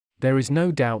There is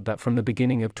no doubt that from the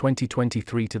beginning of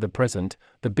 2023 to the present,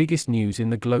 the biggest news in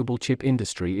the global chip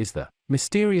industry is the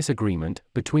mysterious agreement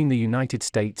between the United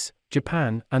States,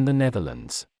 Japan, and the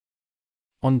Netherlands.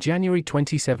 On January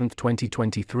 27,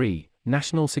 2023,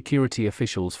 national security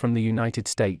officials from the United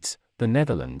States, the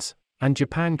Netherlands, and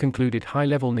Japan concluded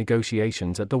high-level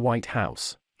negotiations at the White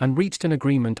House, and reached an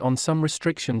agreement on some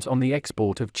restrictions on the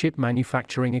export of chip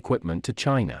manufacturing equipment to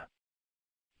China.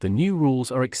 The new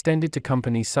rules are extended to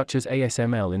companies such as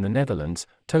ASML in the Netherlands,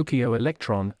 Tokyo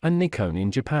Electron, and Nikon in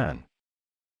Japan.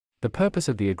 The purpose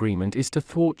of the agreement is to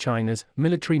thwart China's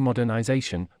military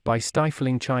modernization by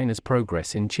stifling China's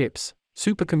progress in chips,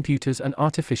 supercomputers, and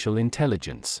artificial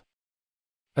intelligence.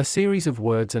 A series of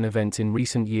words and events in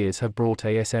recent years have brought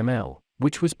ASML,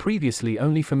 which was previously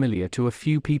only familiar to a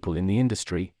few people in the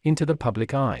industry, into the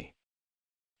public eye.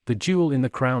 The jewel in the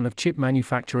crown of chip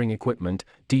manufacturing equipment,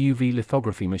 DUV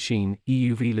lithography machine,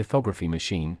 EUV lithography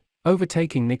machine,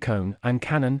 overtaking Nikon and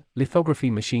Canon,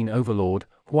 lithography machine overlord,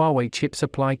 Huawei chip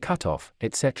supply cutoff,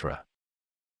 etc.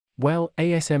 Well,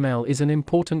 ASML is an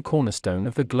important cornerstone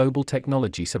of the global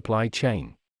technology supply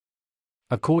chain.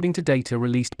 According to data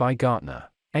released by Gartner,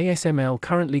 ASML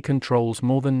currently controls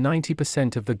more than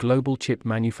 90% of the global chip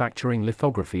manufacturing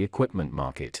lithography equipment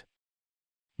market.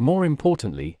 More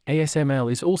importantly,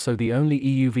 ASML is also the only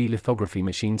EUV lithography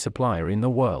machine supplier in the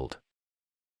world.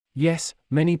 Yes,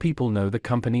 many people know the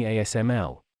company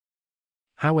ASML.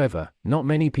 However, not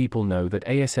many people know that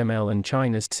ASML and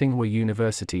China's Tsinghua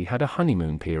University had a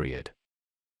honeymoon period.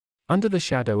 Under the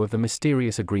shadow of the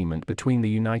mysterious agreement between the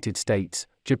United States,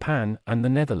 Japan, and the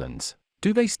Netherlands,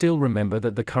 do they still remember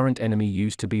that the current enemy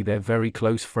used to be their very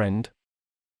close friend?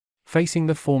 Facing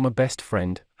the former best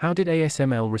friend, how did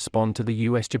ASML respond to the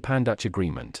US-Japan-Dutch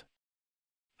agreement?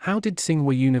 How did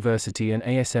Tsinghua University and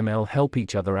ASML help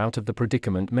each other out of the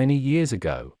predicament many years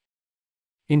ago?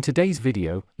 In today's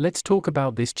video, let's talk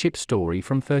about this chip story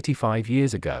from 35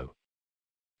 years ago.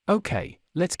 Okay,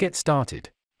 let's get started.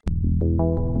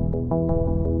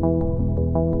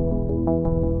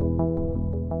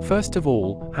 First of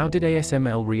all, how did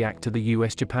ASML react to the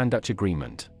US-Japan-Dutch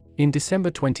agreement? In December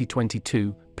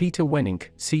 2022, Peter Wennink,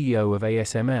 CEO of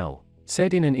ASML,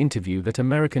 said in an interview that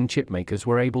American chipmakers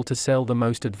were able to sell the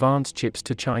most advanced chips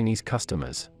to Chinese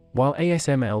customers, while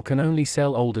ASML can only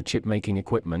sell older chip-making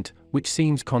equipment, which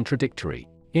seems contradictory.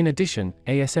 In addition,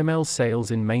 ASML's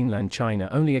sales in mainland China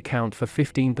only account for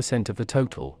 15% of the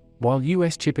total, while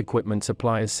US chip equipment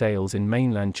suppliers' sales in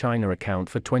mainland China account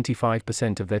for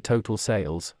 25% of their total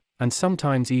sales, and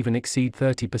sometimes even exceed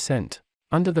 30%.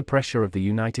 Under the pressure of the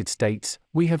United States,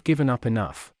 we have given up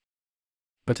enough.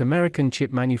 But American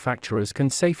chip manufacturers can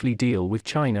safely deal with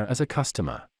China as a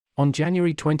customer. On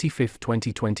January 25,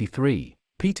 2023,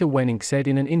 Peter Wennink said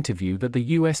in an interview that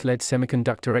the US-led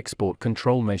semiconductor export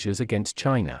control measures against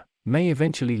China may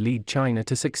eventually lead China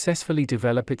to successfully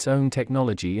develop its own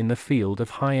technology in the field of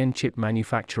high-end chip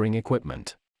manufacturing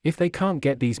equipment. If they can't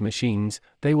get these machines,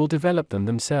 they will develop them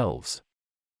themselves.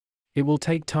 It will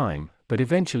take time, but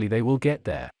eventually they will get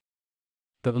there.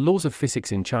 The laws of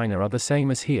physics in China are the same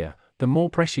as here. The more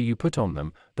pressure you put on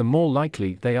them, the more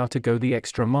likely they are to go the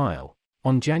extra mile.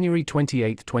 On January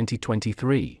 28,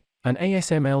 2023, an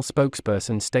ASML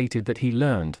spokesperson stated that he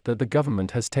learned that the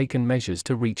government has taken measures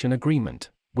to reach an agreement,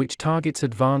 which targets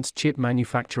advanced chip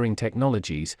manufacturing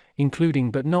technologies,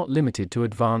 including but not limited to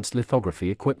advanced lithography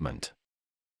equipment.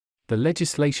 The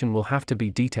legislation will have to be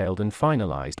detailed and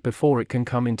finalized before it can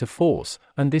come into force,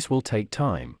 and this will take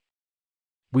time.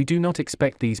 We do not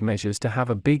expect these measures to have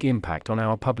a big impact on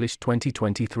our published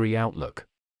 2023 outlook.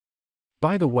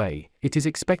 By the way, it is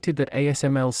expected that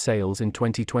ASML's sales in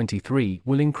 2023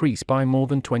 will increase by more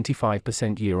than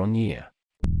 25% year-on-year.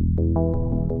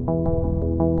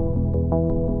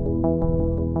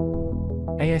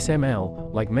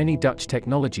 ASML, like many Dutch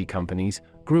technology companies,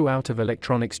 grew out of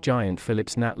electronics giant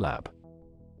Philips NatLab.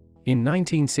 In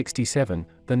 1967,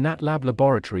 the NatLab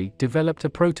laboratory developed a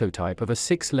prototype of a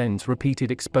 6-lens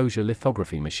repeated exposure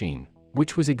lithography machine,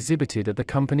 which was exhibited at the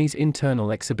company's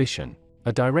internal exhibition.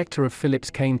 A director of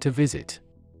Philips came to visit.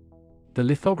 The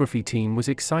lithography team was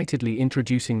excitedly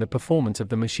introducing the performance of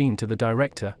the machine to the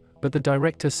director, but the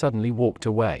director suddenly walked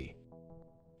away.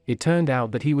 It turned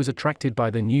out that he was attracted by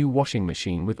the new washing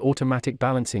machine with automatic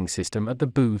balancing system at the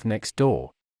booth next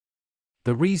door.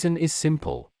 The reason is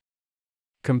simple.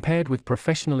 Compared with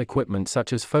professional equipment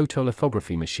such as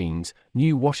photolithography machines,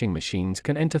 new washing machines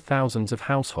can enter thousands of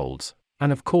households,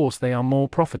 and of course they are more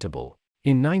profitable.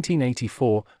 In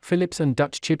 1984, Philips and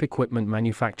Dutch chip equipment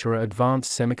manufacturer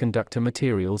Advanced Semiconductor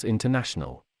Materials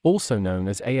International also known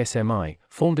as ASMI,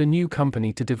 formed a new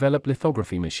company to develop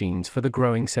lithography machines for the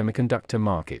growing semiconductor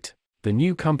market. The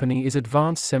new company is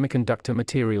Advanced Semiconductor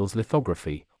Materials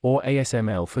Lithography, or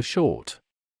ASML for short.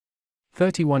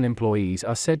 31 employees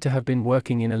are said to have been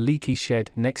working in a leaky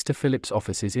shed next to Philips'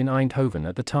 offices in Eindhoven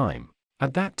at the time.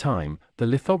 At that time, the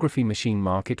lithography machine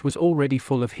market was already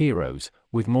full of heroes,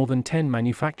 with more than 10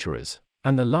 manufacturers,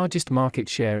 and the largest market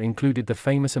share included the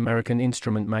famous American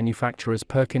instrument manufacturers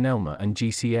PerkinElmer and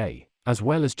GCA, as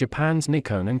well as Japan's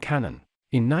Nikon and Canon.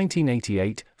 In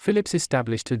 1988, Philips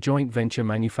established a joint venture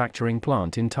manufacturing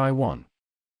plant in Taiwan.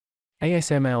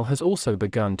 ASML has also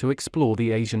begun to explore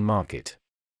the Asian market.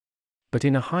 But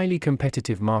in a highly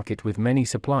competitive market with many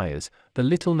suppliers, the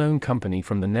little-known company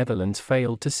from the Netherlands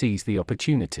failed to seize the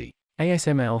opportunity.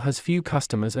 ASML has few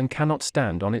customers and cannot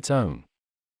stand on its own.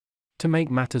 To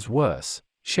make matters worse,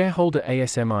 shareholder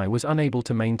ASMI was unable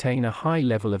to maintain a high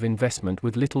level of investment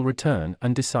with little return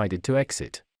and decided to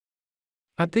exit.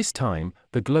 At this time,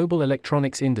 the global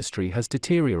electronics industry has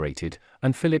deteriorated,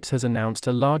 and Philips has announced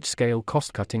a large-scale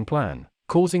cost-cutting plan,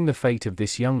 causing the fate of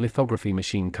this young lithography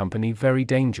machine company very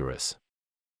dangerous.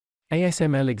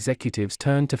 ASML executives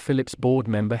turned to Philips board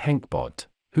member Henk Bot,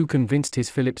 who convinced his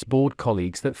Philips board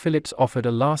colleagues that Philips offered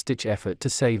a last-ditch effort to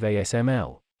save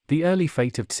ASML. The early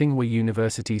fate of Tsinghua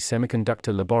University's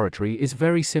semiconductor laboratory is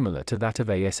very similar to that of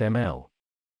ASML.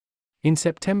 In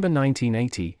September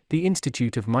 1980, the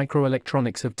Institute of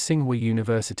Microelectronics of Tsinghua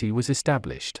University was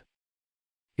established.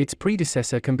 Its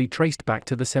predecessor can be traced back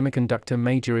to the semiconductor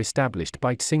major established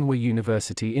by Tsinghua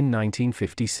University in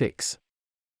 1956.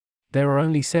 There are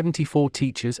only 74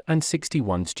 teachers and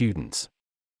 61 students.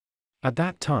 At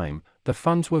that time, the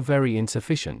funds were very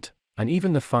insufficient, and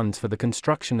even the funds for the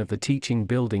construction of the teaching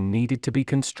building needed to be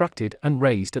constructed and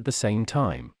raised at the same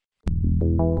time.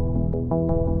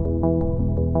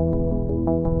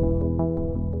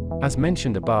 As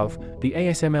mentioned above, the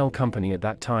ASML company at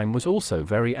that time was also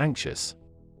very anxious.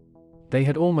 They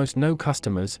had almost no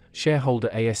customers, shareholder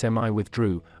ASMI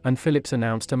withdrew, and Philips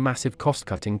announced a massive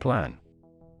cost-cutting plan.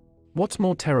 What's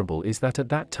more terrible is that at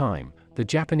that time, the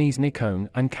Japanese Nikon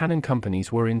and Canon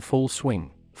companies were in full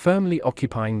swing, firmly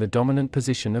occupying the dominant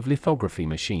position of lithography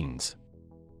machines.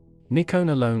 Nikon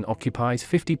alone occupies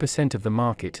 50% of the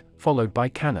market, followed by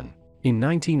Canon. In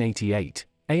 1988,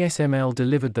 ASML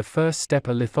delivered the first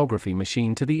stepper lithography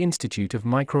machine to the Institute of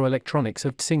Microelectronics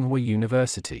of Tsinghua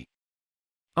University.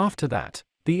 After that,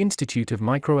 the Institute of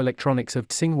Microelectronics of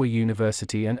Tsinghua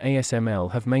University and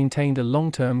ASML have maintained a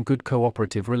long-term good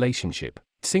cooperative relationship.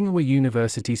 Tsinghua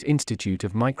University's Institute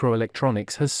of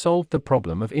Microelectronics has solved the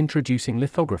problem of introducing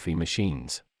lithography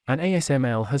machines, and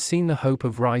ASML has seen the hope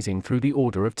of rising through the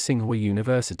order of Tsinghua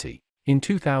University. In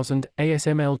 2000,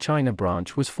 ASML China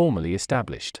branch was formally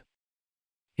established.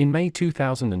 In May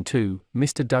 2002,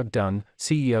 Mr. Doug Dunn,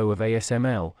 CEO of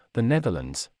ASML, the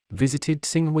Netherlands, visited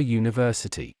Tsinghua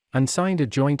University and signed a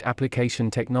joint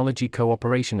application technology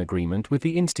cooperation agreement with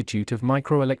the Institute of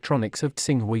Microelectronics of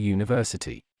Tsinghua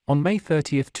University. On May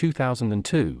 30,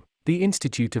 2002, the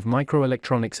Institute of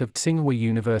Microelectronics of Tsinghua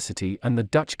University and the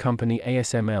Dutch company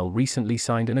ASML recently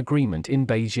signed an agreement in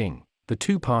Beijing. The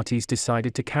two parties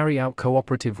decided to carry out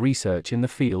cooperative research in the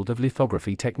field of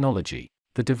lithography technology.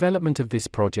 The development of this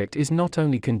project is not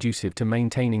only conducive to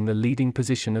maintaining the leading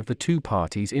position of the two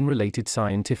parties in related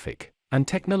scientific and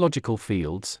technological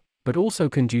fields, but also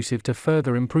conducive to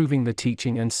further improving the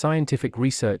teaching and scientific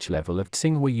research level of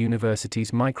Tsinghua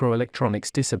University's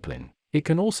microelectronics discipline. It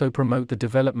can also promote the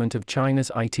development of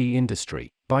China's IT industry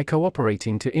by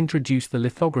cooperating to introduce the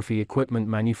lithography equipment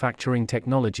manufacturing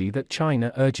technology that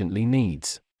China urgently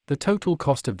needs. The total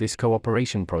cost of this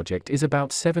cooperation project is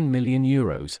about 7 million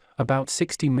euros, about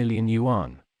 60 million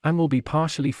yuan, and will be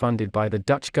partially funded by the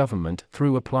Dutch government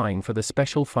through applying for the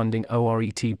special funding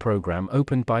ORET program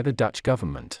opened by the Dutch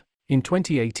government. In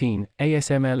 2018,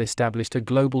 ASML established a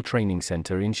global training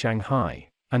center in Shanghai,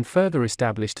 and further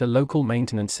established a local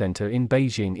maintenance center in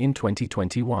Beijing in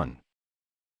 2021.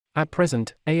 At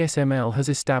present, ASML has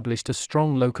established a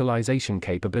strong localization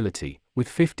capability, with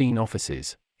 15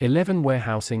 offices, 11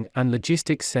 warehousing and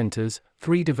logistics centers,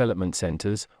 3 development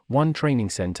centers, 1 training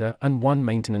center and 1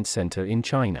 maintenance center in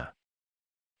China.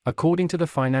 According to the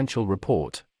financial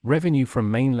report, revenue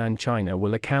from mainland China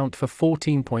will account for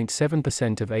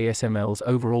 14.7% of ASML's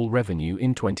overall revenue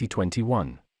in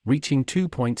 2021, reaching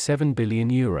 2.7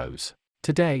 billion euros.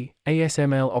 Today,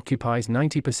 ASML occupies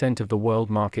 90% of the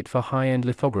world market for high-end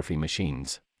lithography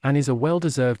machines, and is a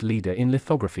well-deserved leader in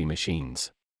lithography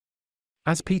machines.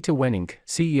 As Peter Wenink,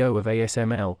 CEO of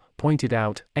ASML, pointed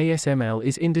out, ASML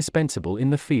is indispensable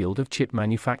in the field of chip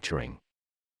manufacturing.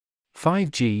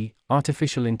 5G,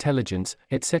 artificial intelligence,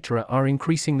 etc. are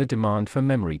increasing the demand for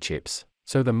memory chips,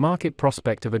 so the market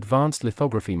prospect of advanced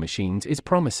lithography machines is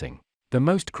promising. The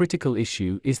most critical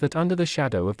issue is that under the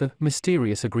shadow of the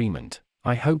mysterious agreement,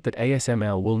 I hope that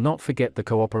ASML will not forget the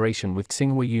cooperation with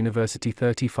Tsinghua University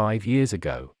 35 years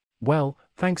ago. Well,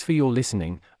 thanks for your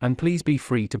listening, and please be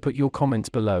free to put your comments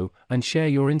below and share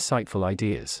your insightful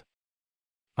ideas.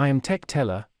 I am Tech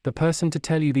Teller, the person to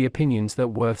tell you the opinions that are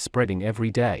worth spreading every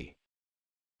day.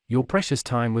 Your precious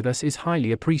time with us is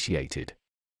highly appreciated.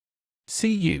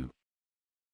 See you.